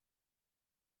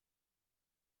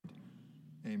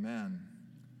Amen.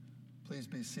 Please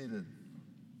be seated.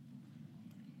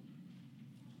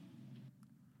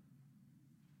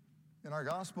 In our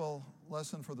gospel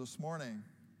lesson for this morning,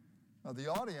 the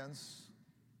audience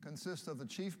consists of the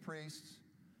chief priests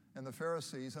and the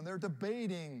Pharisees, and they're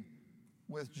debating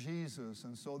with Jesus.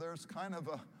 And so there's kind of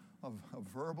a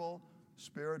verbal,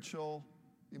 spiritual,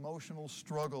 emotional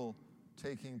struggle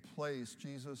taking place.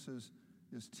 Jesus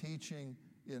is teaching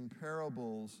in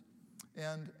parables.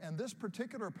 And this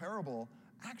particular parable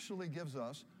actually gives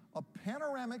us a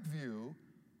panoramic view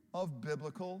of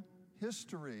biblical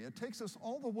history. It takes us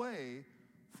all the way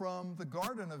from the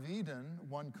Garden of Eden,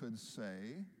 one could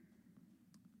say,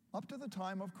 up to the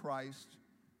time of Christ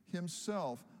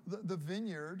himself. The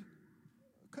vineyard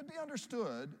could be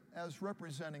understood as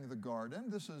representing the garden.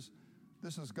 This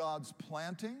is God's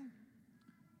planting.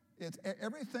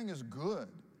 Everything is good.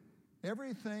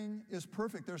 Everything is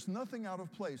perfect. There's nothing out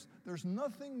of place. There's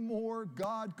nothing more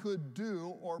God could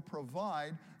do or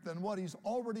provide than what he's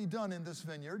already done in this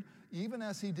vineyard, even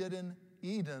as he did in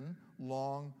Eden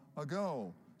long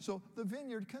ago. So the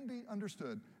vineyard can be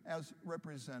understood as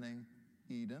representing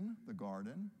Eden, the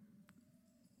garden.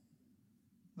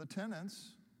 The tenants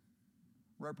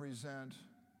represent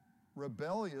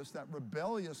that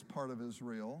rebellious part of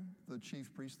Israel, the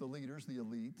chief priests, the leaders, the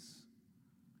elites.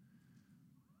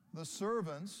 The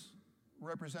servants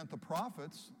represent the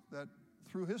prophets that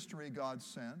through history God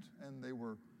sent, and they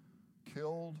were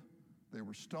killed, they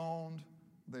were stoned,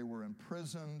 they were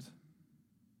imprisoned,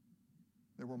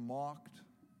 they were mocked.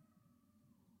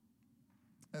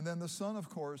 And then the Son, of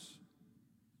course,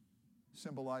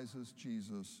 symbolizes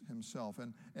Jesus himself.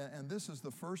 And this is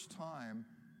the first time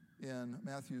in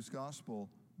Matthew's gospel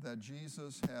that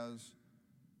Jesus has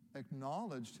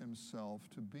acknowledged himself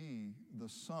to be the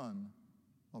Son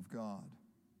of God.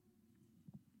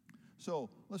 So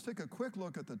let's take a quick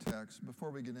look at the text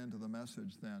before we get into the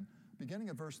message then. Beginning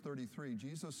at verse 33,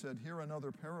 Jesus said, "Hear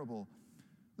another parable.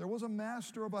 There was a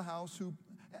master of a house who,"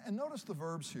 and notice the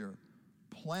verbs here,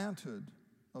 "planted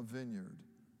a vineyard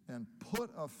and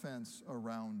put a fence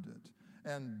around it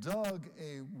and dug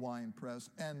a winepress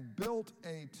and built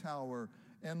a tower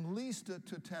and leased it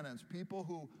to tenants," people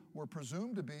who were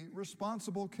presumed to be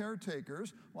responsible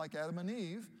caretakers like Adam and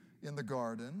Eve in the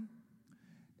garden,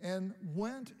 and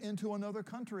went into another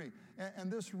country.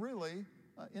 And this really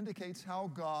indicates how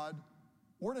God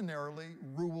ordinarily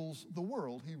rules the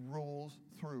world. He rules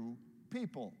through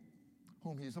people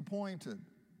whom he's appointed.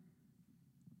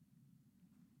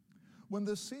 When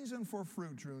the season for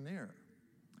fruit drew near,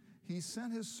 he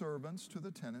sent his servants to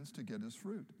the tenants to get his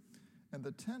fruit. And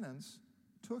the tenants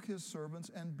took his servants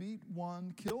and beat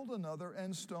one, killed another,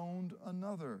 and stoned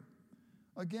another.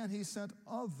 Again, he sent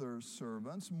other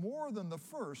servants, more than the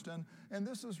first, and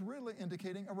this is really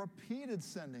indicating a repeated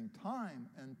sending, time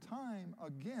and time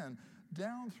again.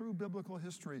 Down through biblical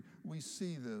history, we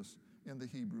see this in the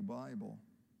Hebrew Bible.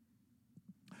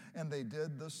 And they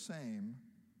did the same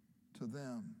to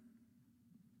them.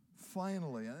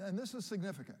 Finally, and this is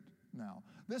significant now,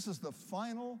 this is the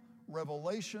final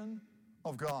revelation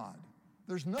of God.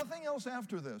 There's nothing else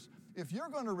after this. If you're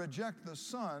going to reject the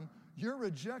Son, you're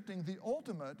rejecting the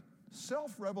ultimate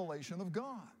self-revelation of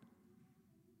God.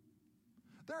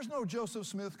 There's no Joseph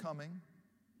Smith coming.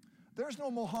 There's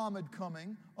no Muhammad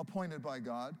coming, appointed by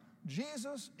God.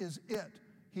 Jesus is it.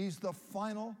 He's the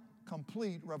final,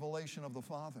 complete revelation of the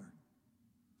Father.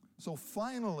 So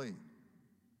finally,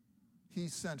 he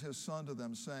sent his Son to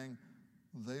them, saying,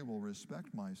 "They will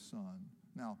respect my Son."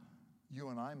 Now, you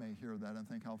and I may hear that and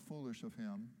think how foolish of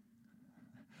him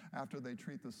after they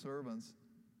treat the servants,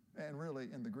 and really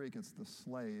in the Greek it's the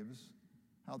slaves,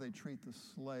 how they treat the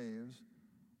slaves.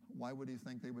 Why would he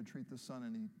think they would treat the Son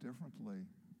any differently?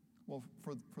 Well,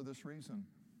 for this reason.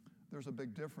 There's a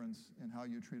big difference in how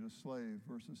you treat a slave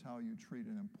versus how you treat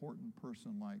an important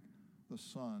person like the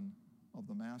son of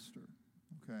the master,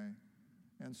 okay?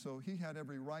 And so he had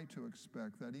every right to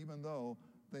expect that even though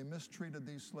they mistreated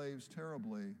these slaves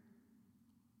terribly,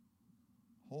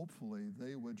 hopefully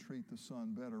they would treat the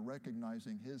Son better,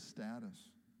 recognizing his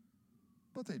status.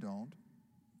 But they don't.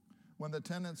 When the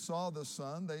tenants saw the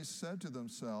Son, they said to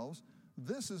themselves,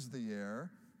 "This is the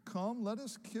heir. Come, let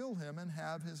us kill him and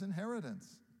have his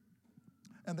inheritance."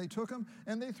 And they took him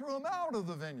and they threw him out of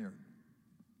the vineyard.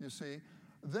 You see,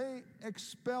 they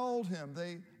expelled him.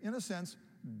 They, in a sense,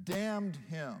 damned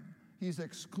him. He's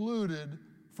excluded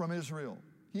from Israel.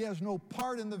 He has no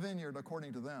part in the vineyard,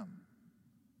 according to them.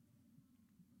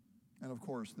 And of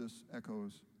course, this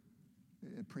echoes,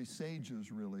 it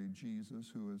presages really Jesus,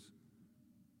 who is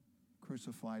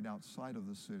crucified outside of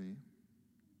the city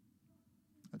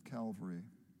at Calvary.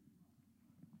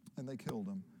 and they killed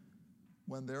him.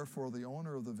 When therefore the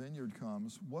owner of the vineyard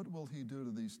comes, what will he do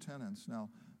to these tenants? Now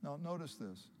notice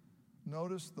this.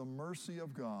 Notice the mercy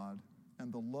of God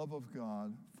and the love of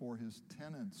God for his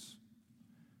tenants.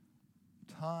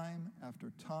 Time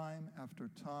after time after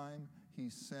time, he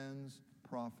sends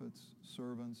prophets,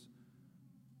 servants,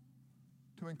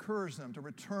 to encourage them to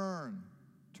return,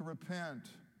 to repent,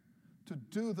 to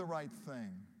do the right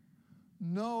thing.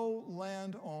 No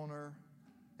landowner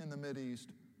in the Mideast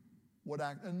would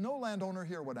act, and no landowner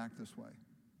here would act this way.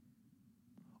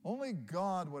 Only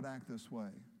God would act this way,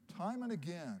 time and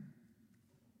again,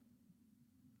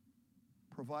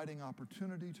 providing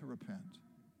opportunity to repent.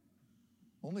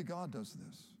 Only God does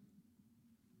this.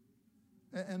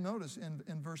 And notice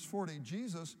in verse 40,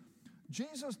 Jesus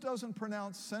doesn't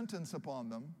pronounce sentence upon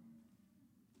them.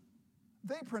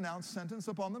 They pronounce sentence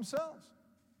upon themselves.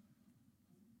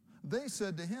 They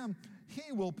said to him,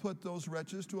 he will put those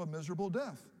wretches to a miserable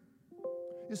death.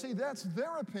 You see, that's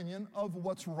their opinion of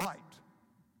what's right.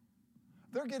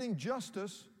 They're getting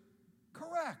justice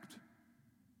correct.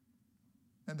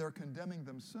 And they're condemning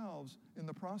themselves in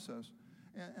the process.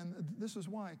 And this is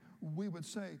why we would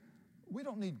say, we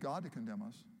don't need God to condemn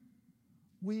us.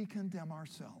 We condemn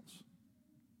ourselves.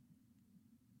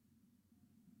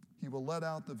 He will let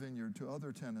out the vineyard to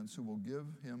other tenants who will give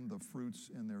him the fruits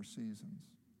in their seasons.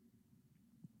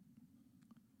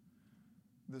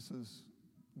 This is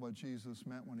what Jesus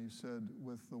meant when he said,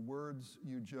 with the words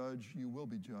you judge, you will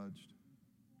be judged.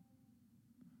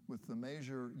 With the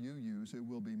measure you use, it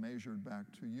will be measured back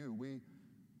to you.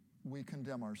 We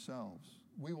condemn ourselves.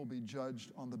 We will be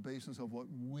judged on the basis of what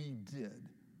we did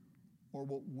or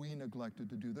what we neglected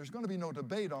to do. There's going to be no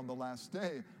debate on the last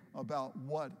day about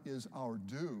what is our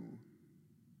due.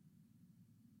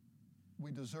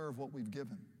 We deserve what we've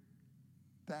given.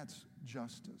 That's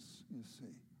justice, you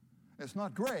see. It's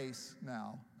not grace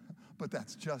now, but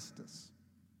that's justice.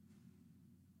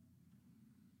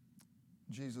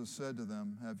 Jesus said to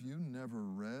them, have you never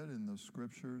read in the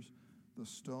scriptures, the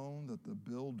stone that the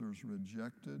builders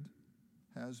rejected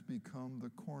has become the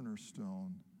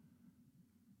cornerstone?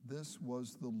 This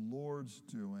was the Lord's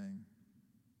doing.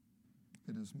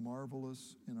 It is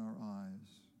marvelous in our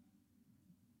eyes.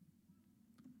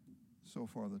 So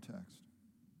far the text.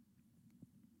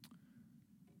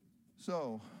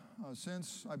 So,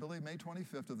 since, I believe, May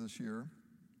 25th of this year,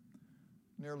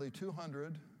 nearly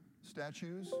 200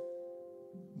 statues,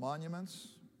 monuments,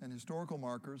 and historical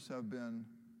markers have been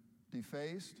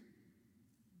defaced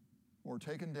or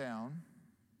taken down.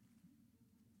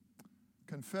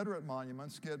 Confederate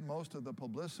monuments get most of the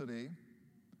publicity,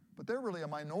 but they're really a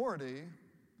minority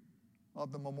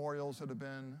of the memorials that have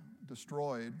been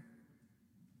destroyed.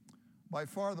 By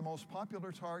far the most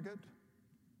popular target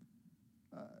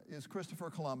is Christopher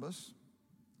Columbus.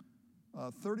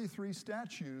 33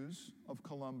 statues of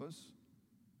Columbus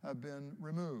have been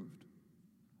removed.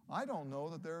 I don't know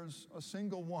that there's a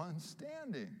single one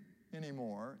standing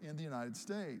anymore in the United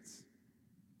States.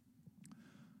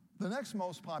 The next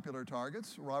most popular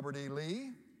targets, Robert E. Lee,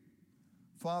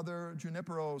 Father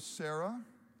Junipero Serra,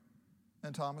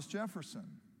 and Thomas Jefferson.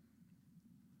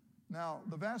 Now,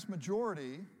 the vast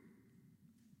majority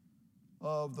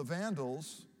of the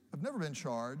vandals have never been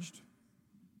charged,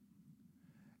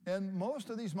 and most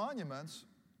of these monuments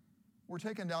were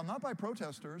taken down not by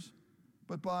protesters,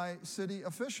 but by city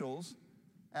officials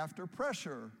after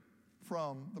pressure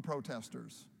from the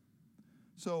protesters.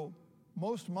 So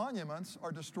most monuments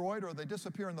are destroyed or they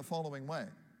disappear in the following way.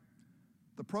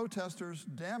 The protesters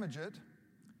damage it,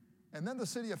 and then the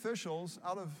city officials,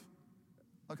 out of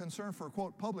a concern for,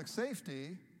 quote, public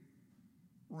safety,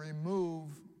 remove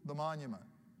the monument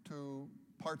to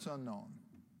parts unknown,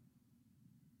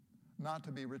 not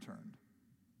to be returned.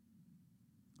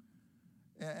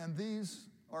 And these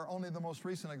are only the most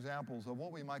recent examples of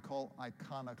what we might call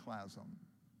iconoclasm,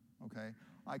 okay?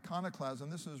 Iconoclasm,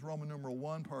 this is Roman numeral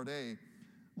 1, part A,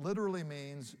 literally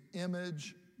means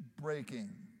image breaking.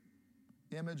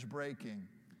 Image breaking.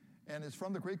 And it's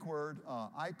from the Greek word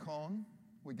icon.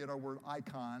 We get our word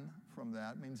icon from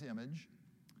that, means image.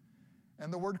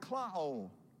 And the word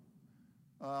klao.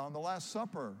 On the Last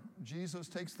Supper, Jesus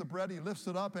takes the bread, he lifts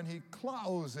it up, and he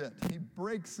klaos it. He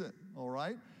breaks it, all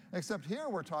right? Except here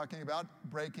we're talking about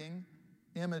breaking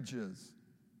images.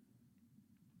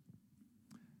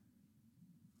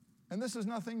 And this is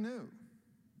nothing new.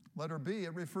 Letter B,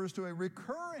 it refers to a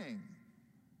recurring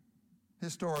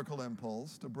historical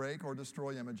impulse to break or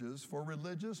destroy images for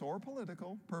religious or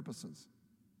political purposes.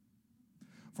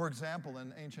 For example,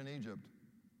 in ancient Egypt,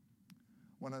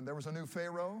 when there was a new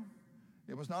pharaoh,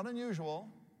 it was not unusual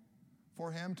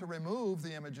for him to remove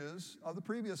the images of the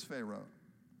previous pharaoh.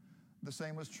 The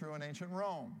same was true in ancient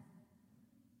Rome.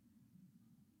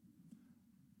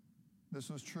 This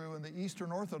was true in the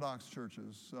Eastern Orthodox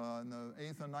churches in the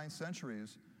 8th and 9th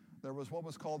centuries. There was what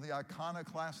was called the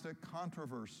iconoclastic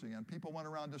controversy, and people went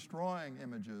around destroying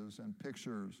images and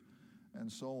pictures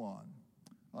and so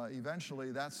on.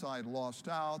 Eventually, that side lost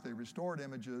out. They restored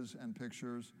images and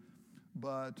pictures,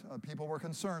 but people were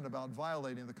concerned about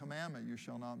violating the commandment, you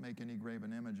shall not make any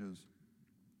graven images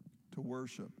to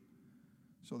worship.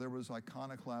 So there was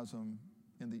iconoclasm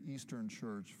in the Eastern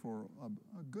Church for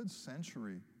a good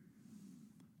century.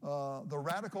 The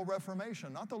Radical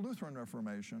Reformation, not the Lutheran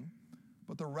Reformation,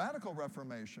 but the Radical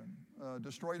Reformation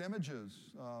destroyed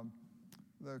images.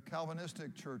 The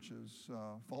Calvinistic churches,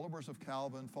 followers of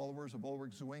Calvin, followers of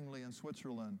Ulrich Zwingli in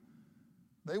Switzerland,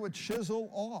 they would chisel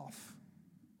off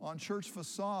on church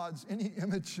facades any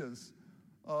images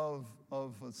of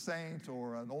a saint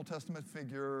or an Old Testament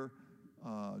figure,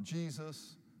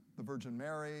 Jesus, the Virgin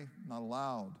Mary, not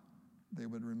allowed. They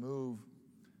would remove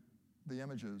the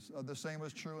images. The same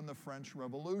was true in the French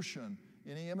Revolution.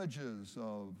 Any images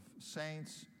of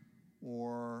saints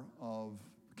or of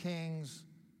kings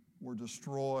were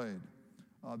destroyed.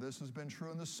 This has been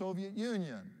true in the Soviet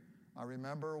Union. I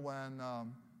remember when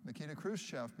Nikita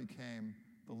Khrushchev became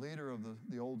the leader of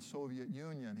the old Soviet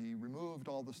Union, he removed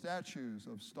all the statues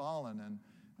of Stalin, and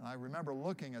I remember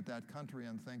looking at that country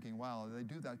and thinking, wow, they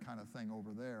do that kind of thing over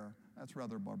there. That's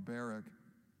rather barbaric.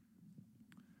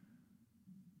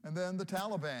 And then the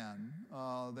Taliban,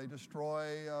 they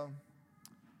destroy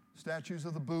statues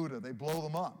of the Buddha. They blow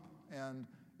them up. And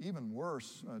even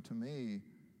worse to me,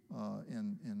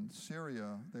 in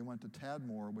Syria, they went to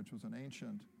Tadmor, which was an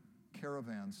ancient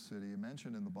caravan city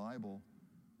mentioned in the Bible,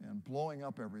 and blowing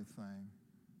up everything,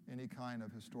 any kind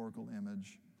of historical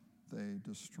image, they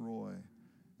destroy.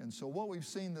 And so what we've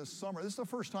seen this summer, this is the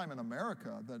first time in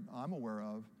America that I'm aware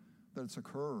of that it's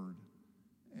occurred.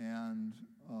 And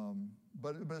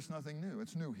but it's nothing new.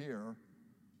 It's new here,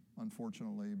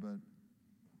 unfortunately, but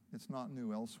it's not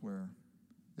new elsewhere.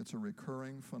 It's a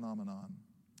recurring phenomenon.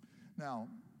 Now,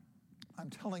 I'm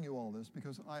telling you all this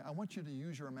because I want you to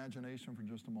use your imagination for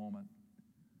just a moment.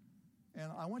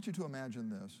 And I want you to imagine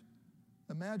this.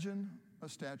 Imagine a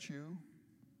statue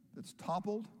that's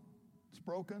toppled, it's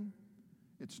broken,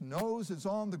 its nose is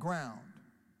on the ground.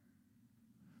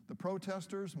 The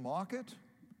protesters mock it.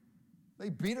 They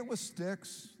beat it with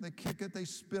sticks, they kick it, they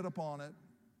spit upon it,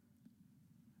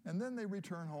 and then they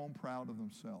return home proud of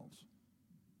themselves.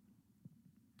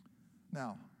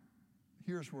 Now,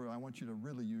 here's where I want you to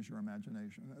really use your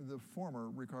imagination. The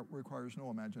former requires no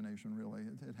imagination, really.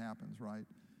 It happens, right?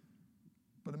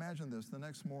 But imagine this. The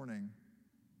next morning,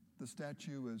 the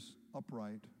statue is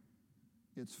upright.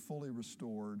 It's fully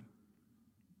restored.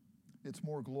 It's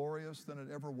more glorious than it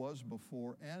ever was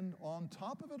before. And on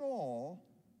top of it all,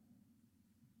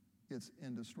 it's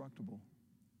indestructible.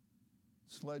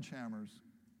 Sledgehammers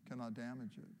cannot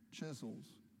damage it. Chisels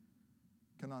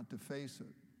cannot deface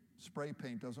it. Spray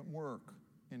paint doesn't work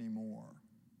anymore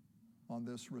on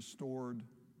this restored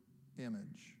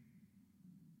image.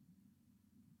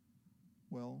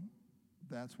 Well,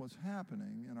 that's what's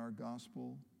happening in our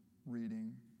gospel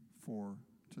reading for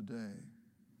today.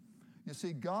 You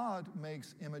see, God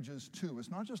makes images too. It's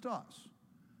not just us.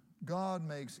 God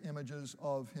makes images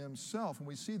of himself. And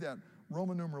we see that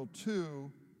Roman numeral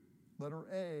 2, letter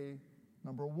A,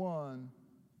 number 1,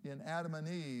 in Adam and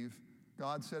Eve.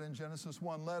 God said in Genesis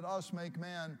 1, let us make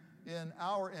man in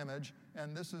our image.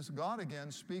 And this is God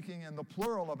again speaking in the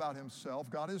plural about himself.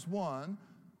 God is one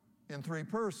in three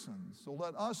persons. So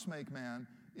let us make man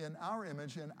in our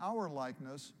image, in our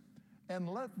likeness, and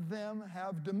let them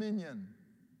have dominion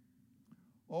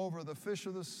over the fish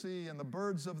of the sea and the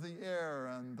birds of the air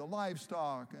and the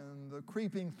livestock and the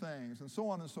creeping things and so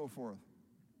on and so forth.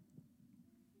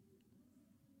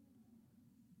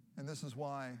 And this is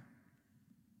why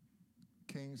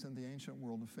kings in the ancient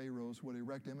world, the pharaohs, would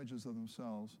erect images of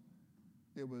themselves.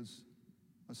 It was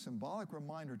a symbolic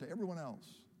reminder to everyone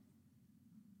else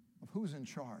of who's in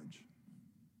charge.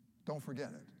 Don't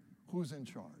forget it. Who's in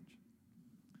charge?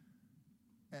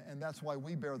 And that's why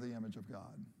we bear the image of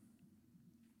God.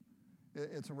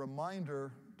 It's a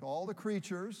reminder to all the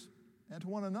creatures and to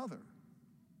one another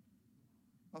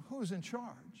of who's in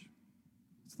charge.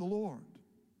 It's the Lord.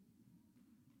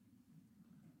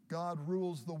 God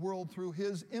rules the world through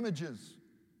his images,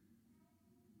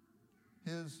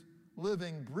 his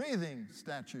living, breathing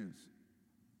statues.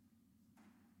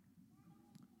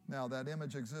 Now, that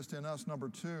image exists in us, number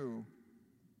 2.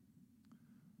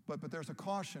 But there's a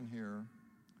caution here,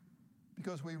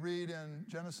 because we read in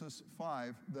Genesis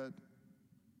 5 that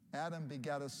Adam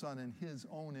begat a son in his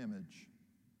own image.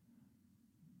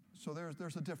 So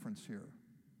there's a difference here.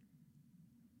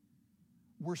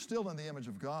 We're still in the image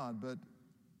of God, but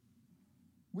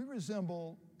we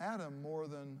resemble Adam more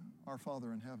than our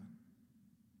Father in heaven.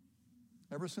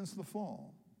 Ever since the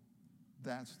fall,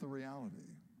 that's the reality.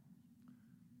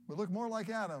 We look more like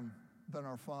Adam than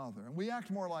our Father, and we act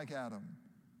more like Adam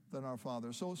than our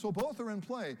Father. So both are in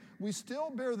play. We still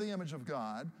bear the image of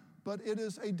God, but it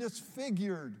is a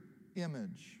disfigured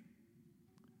image.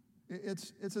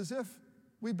 It's as if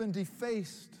we've been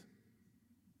defaced.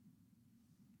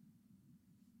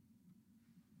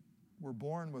 We're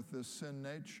born with this sin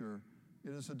nature.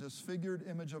 It is a disfigured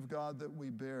image of God that we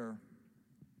bear.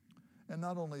 And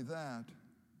not only that,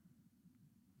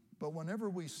 but whenever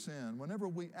we sin, whenever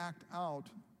we act out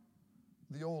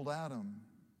the old Adam,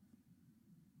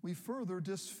 we further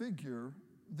disfigure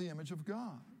the image of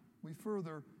God. We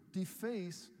further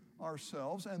deface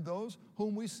ourselves and those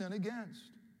whom we sin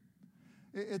against.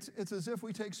 It's as if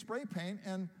we take spray paint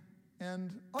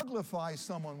and uglify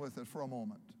someone with it for a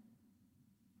moment.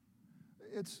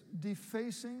 It's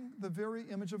defacing the very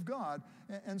image of God.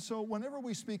 And so whenever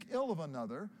we speak ill of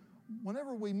another,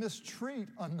 whenever we mistreat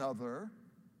another,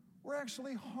 we're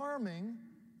actually harming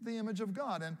the image of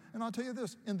God. And I'll tell you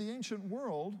this, in the ancient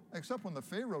world, except when the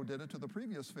Pharaoh did it to the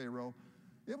previous Pharaoh,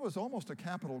 it was almost a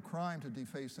capital crime to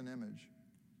deface an image.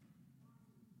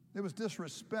 It was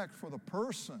disrespect for the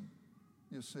person,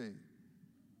 you see.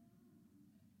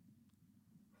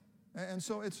 And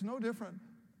so it's no different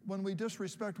when we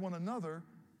disrespect one another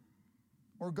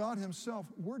or God himself.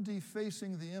 We're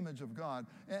defacing the image of God,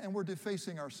 and we're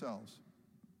defacing ourselves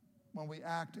when we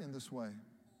act in this way.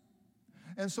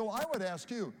 And so I would ask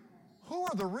you, who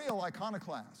are the real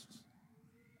iconoclasts?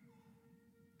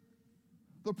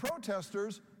 The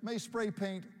protesters may spray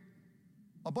paint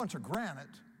a bunch of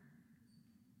granite,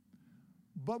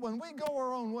 but when we go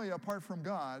our own way apart from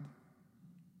God,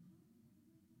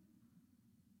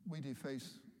 we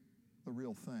deface the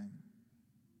real thing,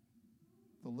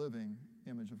 the living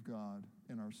image of God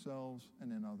in ourselves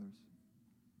and in others.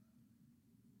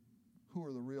 Who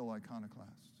are the real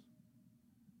iconoclasts?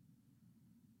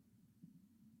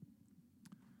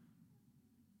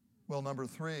 Well, number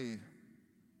 3,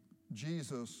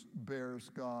 Jesus bears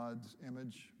God's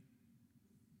image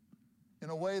in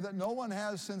a way that no one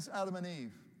has since Adam and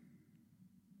Eve.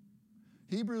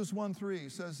 Hebrews 1:3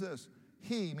 says this,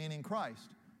 He, meaning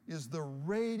Christ, is the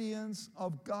radiance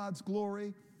of God's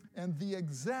glory and the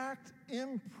exact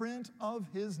imprint of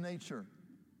his nature.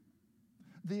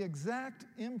 The exact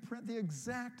imprint, the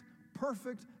exact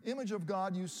perfect image of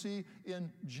God you see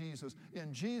in Jesus.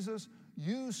 In Jesus,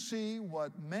 you see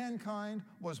what mankind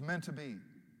was meant to be.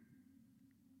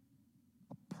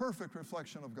 A perfect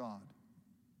reflection of God.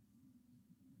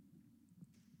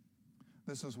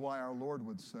 This is why our Lord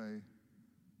would say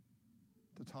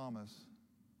to Thomas,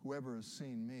 whoever has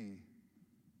seen me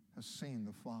has seen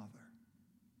the Father.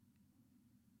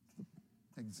 The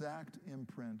exact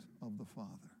imprint of the Father.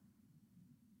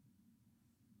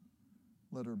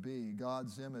 Letter B,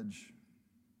 God's image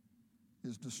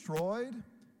is destroyed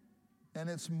and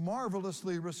it's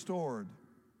marvelously restored.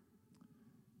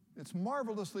 It's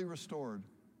marvelously restored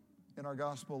in our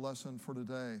gospel lesson for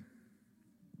today.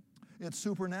 It's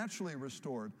supernaturally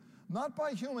restored, not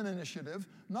by human initiative,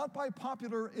 not by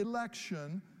popular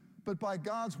election, but by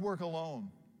God's work alone.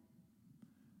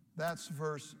 That's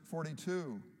verse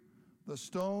 42. The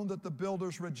stone that the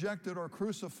builders rejected or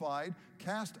crucified,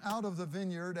 cast out of the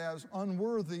vineyard as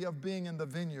unworthy of being in the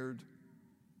vineyard,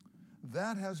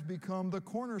 that has become the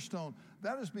cornerstone.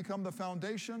 That has become the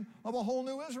foundation of a whole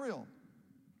new Israel.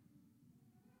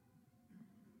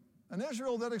 An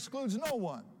Israel that excludes no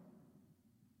one,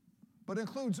 but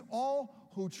includes all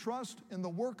who trust in the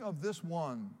work of this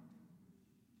one,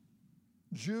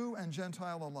 Jew and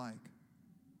Gentile alike.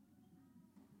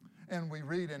 And we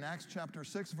read in Acts chapter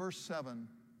 6, verse 7,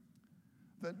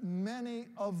 that many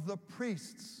of the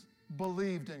priests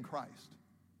believed in Christ.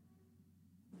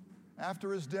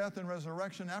 After his death and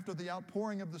resurrection, after the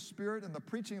outpouring of the Spirit and the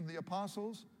preaching of the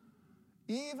apostles,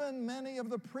 even many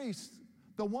of the priests,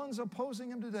 the ones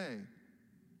opposing him today,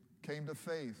 came to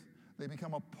faith. They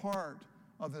become a part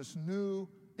of this new,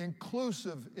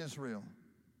 inclusive Israel.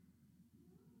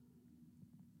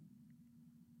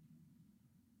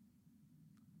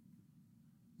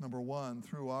 Number 1,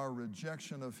 through our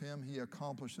rejection of him, he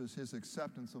accomplishes his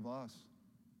acceptance of us.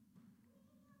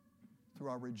 Through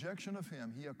our rejection of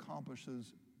him, he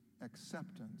accomplishes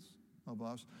acceptance of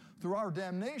us. Through our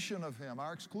damnation of him,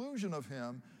 our exclusion of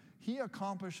him, he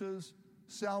accomplishes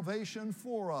salvation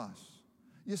for us.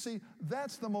 You see,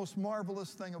 that's the most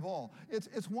marvelous thing of all.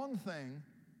 It's one thing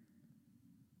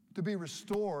to be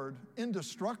restored,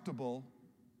 indestructible.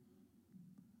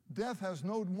 Death has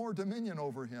no more dominion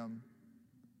over him.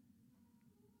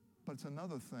 But it's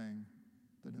another thing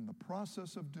that in the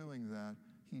process of doing that,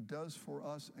 he does for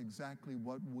us exactly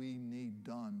what we need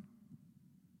done.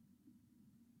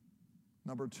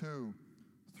 Number two,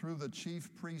 through the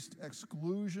chief priest's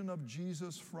exclusion of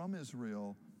Jesus from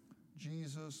Israel,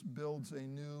 Jesus builds a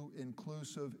new,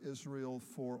 inclusive Israel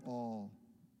for all.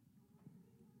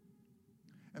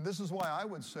 And this is why I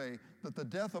would say that the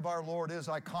death of our Lord is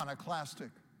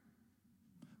iconoclastic.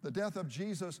 The death of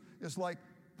Jesus is like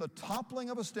the toppling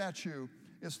of a statue.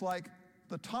 It's like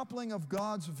the toppling of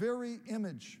God's very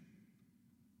image.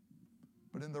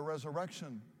 But in the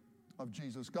resurrection of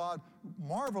Jesus, God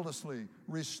marvelously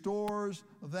restores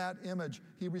that image.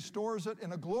 He restores it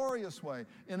in a glorious way,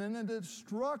 in an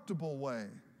indestructible way.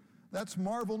 That's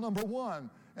marvel number one.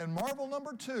 And marvel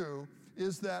number two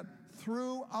is that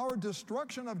through our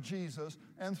destruction of Jesus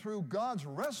and through God's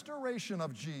restoration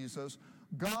of Jesus,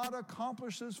 God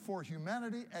accomplishes for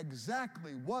humanity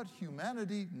exactly what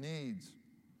humanity needs.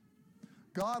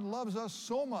 God loves us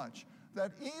so much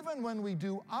that even when we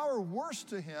do our worst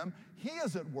to him, he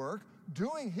is at work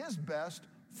doing his best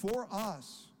for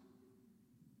us.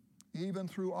 Even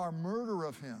through our murder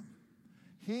of him,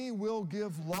 he will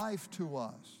give life to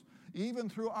us. Even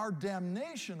through our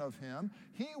damnation of him,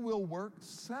 he will work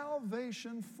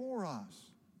salvation for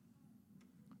us.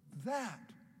 That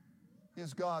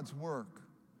is God's work.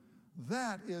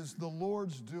 That is the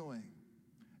Lord's doing.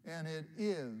 And it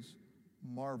is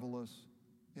marvelous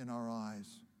in our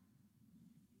eyes.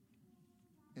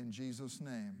 In Jesus'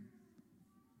 name,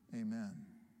 amen.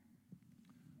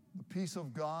 The peace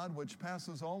of God, which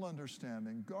passes all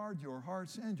understanding, guard your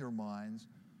hearts and your minds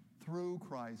through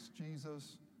Christ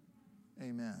Jesus.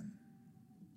 Amen.